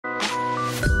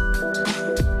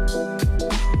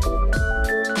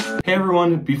Hey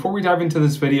everyone, before we dive into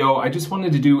this video, I just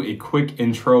wanted to do a quick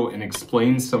intro and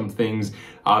explain some things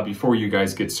before you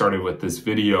guys get started with this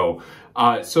video.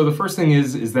 So the first thing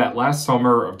is that last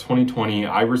summer of 2020,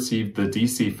 I received the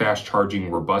DC Fast Charging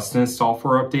Robustness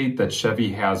software update that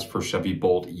Chevy has for Chevy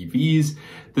Bolt EVs.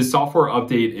 This software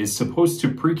update is supposed to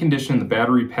precondition the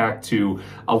battery pack to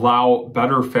allow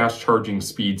better fast charging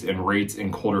speeds and rates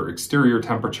in colder exterior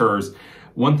temperatures.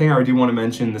 One thing I do want to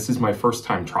mention, this is my first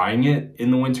time trying it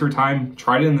in the winter time.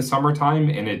 Tried it in the summertime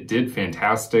and it did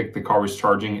fantastic. The car was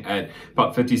charging at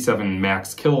about 57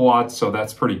 max kilowatts, so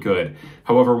that's pretty good.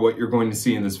 However, what you're going to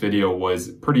see in this video was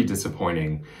pretty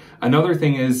disappointing. Another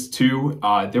thing is too,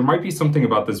 there might be something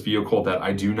about this vehicle that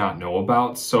I do not know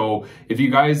about. So if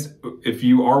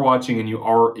you are watching and you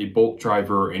are a Bolt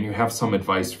driver and you have some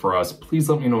advice for us, please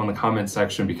let me know in the comment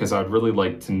section, because I'd really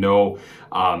like to know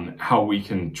how we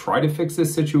can try to fix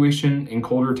this situation in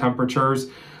colder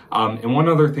temperatures. And one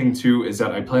other thing too is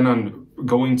that I plan on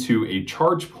going to a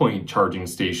charge point charging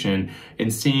station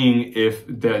and seeing if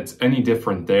that's any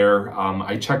different there.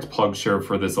 I checked PlugShare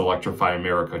for this Electrify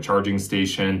America charging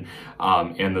station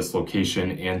and this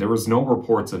location, and there was no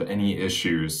reports of any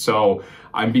issues. So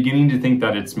I'm beginning to think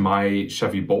that it's my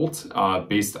Chevy Bolt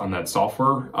based on that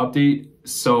software update.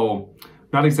 So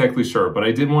not exactly sure, but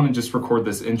I did want to just record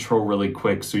this intro really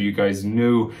quick so you guys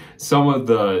knew some of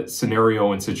the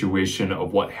scenario and situation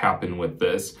of what happened with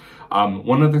this.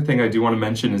 One other thing I do want to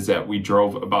mention is that we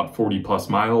drove about 40 plus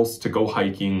miles to go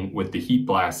hiking with the heat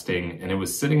blasting, and it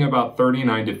was sitting about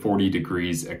 39 to 40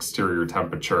 degrees exterior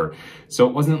temperature. So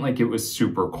it wasn't like it was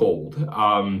super cold.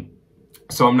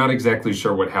 So I'm not exactly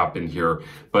sure what happened here,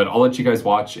 but I'll let you guys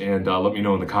watch and let me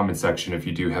know in the comment section if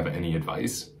you do have any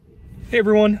advice. Hey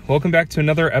everyone, welcome back to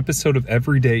another episode of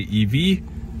Everyday EV.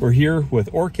 We're here with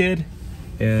Orchid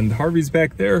and Harvey's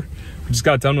back there. We just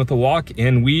got done with a walk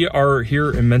and we are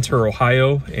here in Mentor,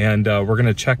 Ohio, and we're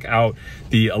gonna check out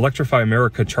the Electrify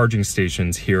America charging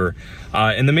stations here.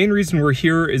 And the main reason we're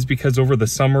here is because over the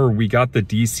summer we got the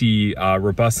DC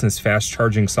Robustness fast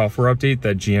charging software update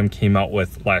that GM came out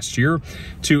with last year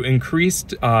to increase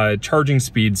charging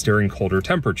speeds during colder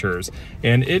temperatures.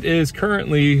 And it is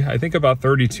currently, I think, about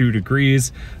 32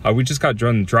 degrees. We just got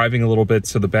done driving a little bit,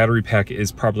 so the battery pack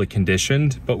is probably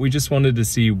conditioned, but we just wanted to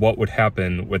see what would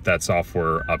happen with that software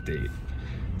update.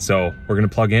 So we're gonna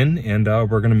plug in and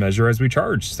we're gonna measure as we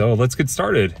charge. So let's get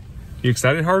started. You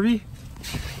excited, Harvey?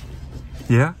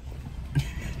 Yeah?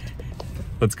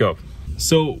 Let's go.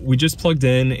 So we just plugged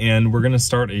in and we're gonna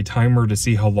start a timer to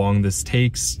see how long this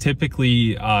takes.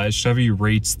 Typically, Chevy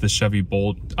rates the Chevy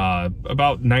Bolt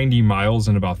about 90 miles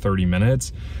in about 30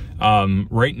 minutes.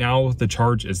 Right now, the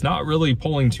charge is not really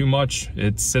pulling too much.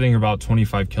 It's sitting about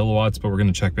 25 kilowatts, but we're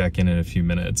gonna check back in a few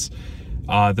minutes.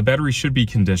 The battery should be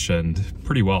conditioned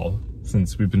pretty well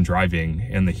since we've been driving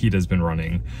and the heat has been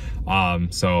running.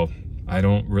 So I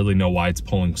don't really know why it's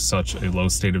pulling such a low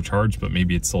state of charge, but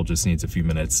maybe it still just needs a few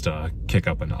minutes to kick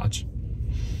up a notch.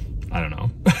 I don't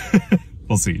know.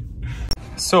 We'll see.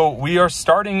 So we are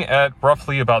starting at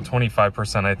roughly about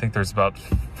 25%. I think there's about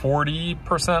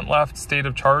 40% left state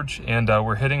of charge, and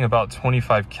we're hitting about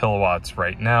 25 kilowatts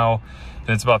right now, and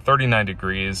it's about 39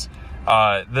 degrees.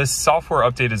 This software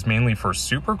update is mainly for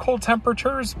super cold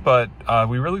temperatures, but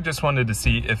we really just wanted to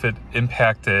see if it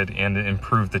impacted and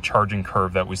improved the charging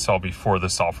curve that we saw before the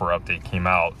software update came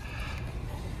out.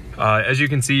 As you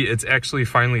can see, it's actually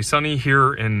finally sunny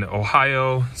here in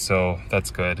Ohio, so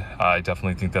that's good. I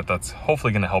definitely think that that's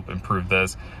hopefully going to help improve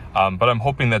this, but I'm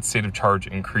hoping that state of charge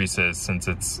increases since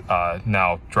it's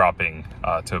now dropping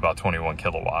to about 21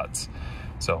 kilowatts.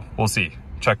 So we'll see.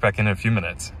 Check back in a few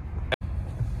minutes.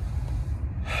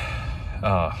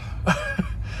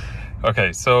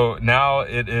 Okay, so now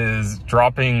it is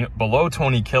dropping below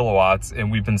 20 kilowatts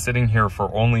and we've been sitting here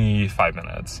for only 5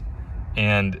 minutes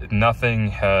and nothing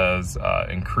has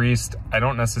increased. I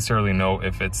don't necessarily know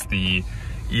if it's the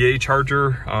EA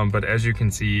charger, but as you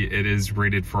can see, it is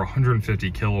rated for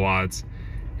 150 kilowatts.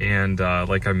 And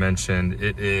like I mentioned,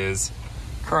 it is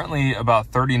currently about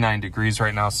 39 degrees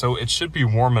right now. So it should be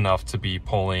warm enough to be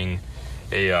pulling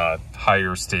a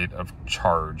higher state of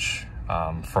charge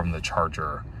from the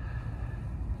charger.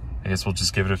 I guess we'll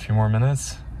just give it a few more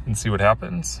minutes and see what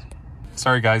happens.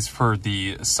 Sorry guys for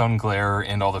the sun glare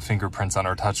and all the fingerprints on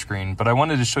our touchscreen, but I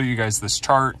wanted to show you guys this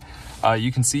chart.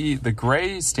 You can see the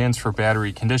gray stands for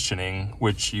battery conditioning,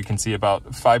 which you can see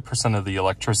about 5% of the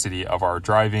electricity of our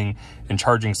driving and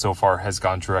charging so far has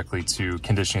gone directly to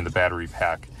conditioning the battery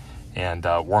pack and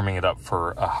warming it up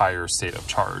for a higher state of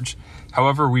charge.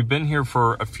 However, we've been here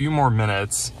for a few more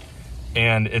minutes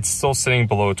and it's still sitting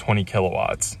below 20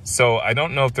 kilowatts. So I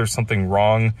don't know if there's something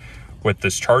wrong with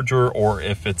this charger or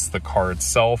if it's the car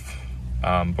itself,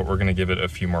 but we're gonna give it a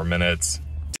few more minutes.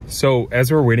 So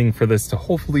as we're waiting for this to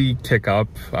hopefully kick up,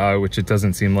 which it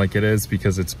doesn't seem like it is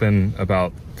because it's been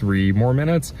about 3 more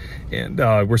minutes, and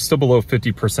we're still below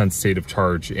 50% state of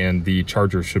charge, and the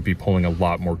charger should be pulling a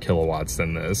lot more kilowatts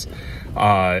than this.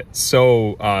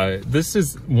 This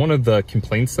is one of the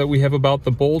complaints that we have about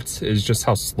the Bolt, is just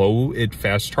how slow it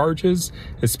fast charges,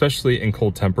 especially in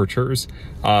cold temperatures.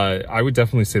 I would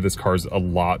definitely say this car is a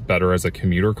lot better as a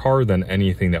commuter car than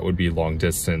anything that would be long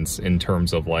distance in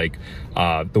terms of like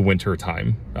the winter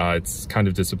time. It's kind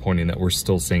of disappointing that we're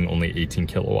still seeing only 18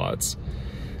 kilowatts.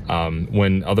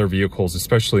 When other vehicles,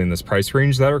 especially in this price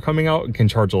range that are coming out, can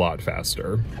charge a lot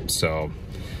faster. So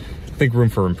I think room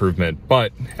for improvement.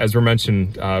 But as we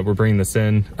mentioned, we're bringing this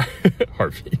in,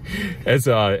 Harvey, as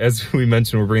we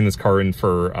mentioned, we're bringing this car in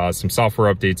for some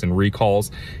software updates and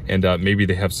recalls, and maybe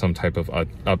they have some type of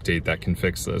update that can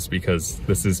fix this, because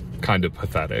this is kind of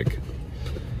pathetic.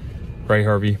 Right,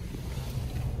 Harvey?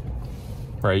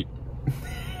 Right?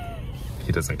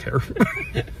 He doesn't care.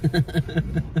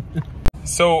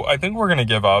 So I think we're gonna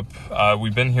give up.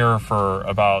 We've been here for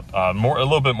about a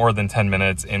little bit more than 10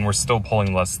 minutes, and we're still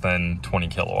pulling less than 20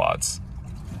 kilowatts.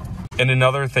 And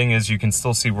another thing is, you can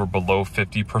still see we're below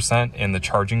 50%, and the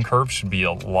charging curve should be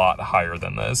a lot higher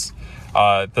than this.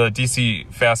 The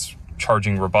DC Fast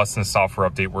Charging Robustness software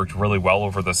update worked really well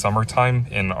over the summertime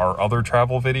in our other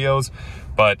travel videos,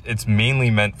 but it's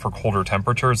mainly meant for colder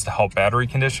temperatures to help battery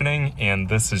conditioning, and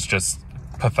this is just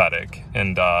pathetic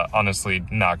and honestly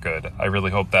not good. I really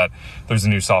hope that there's a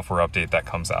new software update that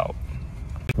comes out.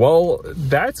 Well,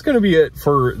 that's going to be it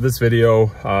for this video.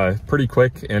 Pretty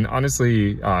quick and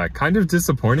honestly kind of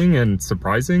disappointing and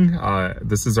surprising.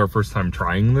 This is our first time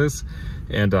trying this,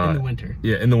 and in the winter.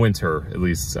 Yeah, in the winter at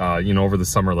least. You know, over the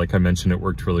summer, like I mentioned, it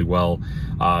worked really well,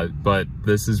 but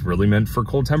this is really meant for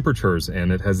cold temperatures,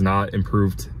 and it has not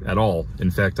improved at all.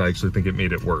 In fact, I actually think it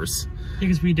made it worse.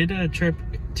 Because we did a trip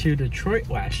to Detroit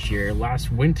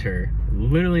last winter,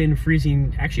 literally in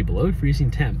freezing, actually below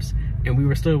freezing temps, and we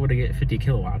were still able to get 50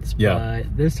 kilowatts. Yeah.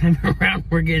 But this time around,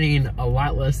 we're getting a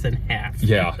lot less than half.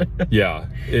 Yeah, yeah,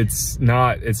 it's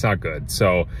not good.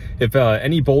 So if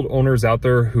any Bolt owners out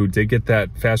there who did get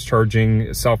that fast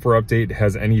charging software update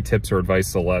has any tips or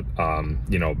advice to let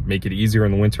you know, make it easier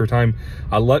in the winter time,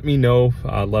 let me know.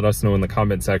 Let us know in the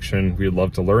comment section. We'd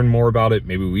love to learn more about it.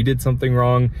 Maybe we did something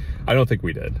wrong. I don't think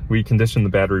we did. We conditioned the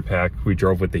battery pack, we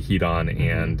drove with the heat on,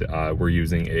 and we're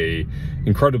using a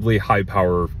incredibly high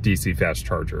power DC fast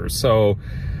charger. So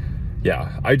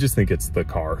yeah, I just think it's the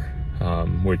car,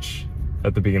 which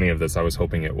at the beginning of this, I was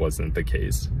hoping it wasn't the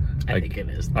case. I think it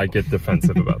is. I get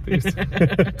defensive about these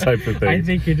type of things. I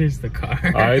think it is the car.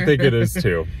 I think it is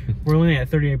too. We're only at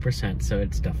 38%, so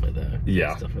it's definitely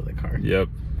the car. Yep.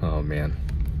 Oh man.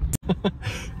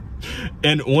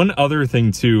 And one other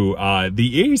thing too, the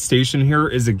EA station here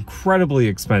is incredibly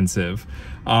expensive.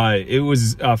 It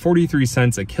was 43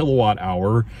 cents a kilowatt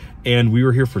hour, and we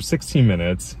were here for 16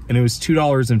 minutes, and it was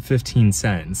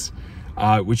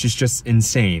 $2.15, which is just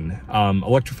insane.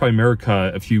 Electrify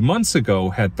America a few months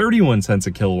ago had 31 cents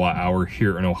a kilowatt hour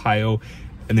here in Ohio,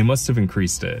 and they must have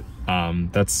increased it.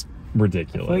 That's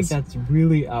ridiculous. I feel like that's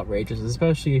really outrageous,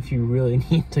 especially if you really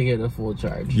need to get a full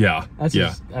charge. Yeah,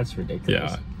 that's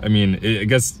ridiculous. Yeah, I mean, I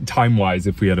guess time-wise,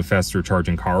 if we had a faster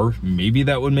charging car, maybe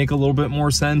that would make a little bit more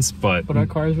sense. But our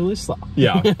car is really slow.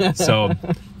 Yeah. So,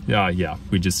 yeah,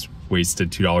 we just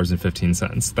wasted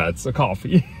 $2.15. That's a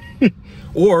coffee.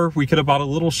 Or we could have bought a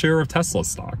little share of Tesla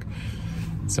stock.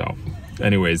 So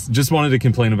anyways, just wanted to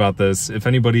complain about this. If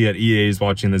anybody at EA is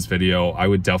watching this video, I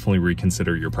would definitely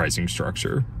reconsider your pricing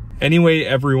structure. Anyway,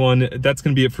 everyone, that's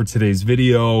going to be it for today's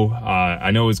video.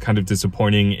 I know it was kind of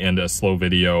disappointing and a slow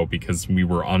video because we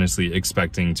were honestly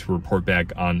expecting to report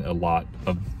back on a lot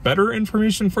of better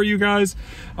information for you guys.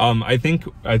 I think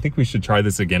we should try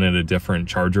this again at a different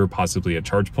charger, possibly a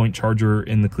ChargePoint charger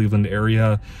in the Cleveland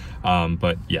area.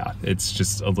 But yeah, it's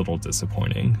just a little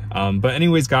disappointing. But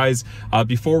anyways, guys,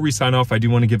 before we sign off, I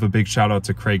do want to give a big shout out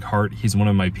to Craig Hart. He's one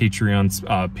of my patrons.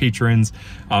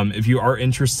 If you are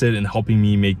interested in helping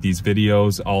me make these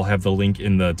videos, I'll have the link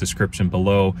in the description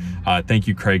below. Thank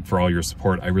you, Craig, for all your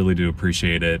support. I really do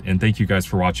appreciate it. And thank you guys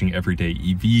for watching Everyday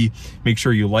EV. Make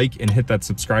sure you like and hit that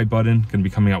subscribe button. Going to be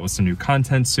coming out with some new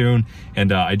content soon.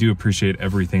 And I do appreciate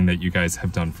everything that you guys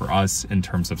have done for us in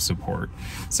terms of support.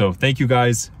 So thank you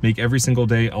guys. Make every single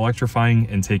day electrifying,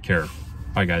 and take care.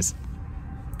 Bye, guys.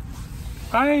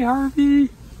 Bye, Harvey.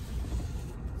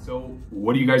 So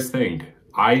what do you guys think?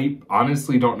 I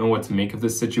honestly don't know what to make of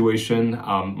this situation.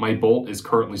 My Bolt is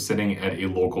currently sitting at a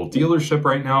local dealership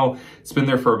right now. It's been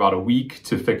there for about a week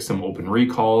to fix some open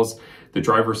recalls. The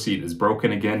driver's seat is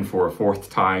broken again for a fourth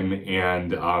time,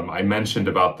 and I mentioned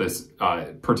about this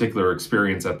particular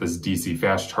experience at this DC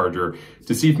Fast Charger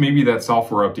to see if maybe that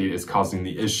software update is causing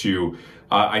the issue.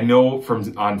 I know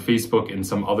from on Facebook and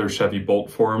some other Chevy Bolt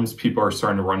forums, people are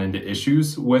starting to run into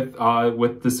issues with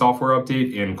the software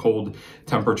update and cold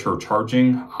temperature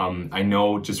charging. I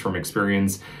know just from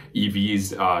experience,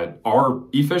 EVs are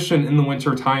efficient in the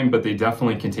winter time, but they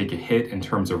definitely can take a hit in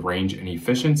terms of range and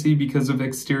efficiency because of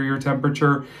exterior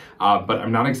temperature. But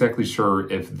I'm not exactly sure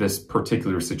if this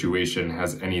particular situation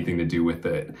has anything to do with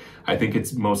it. I think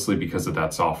it's mostly because of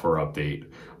that software update.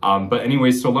 But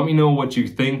anyway, so let me know what you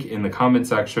think in the comment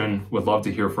section. Would love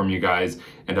to hear from you guys,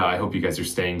 and I hope you guys are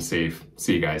staying safe.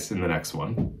 See you guys in the next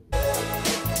one.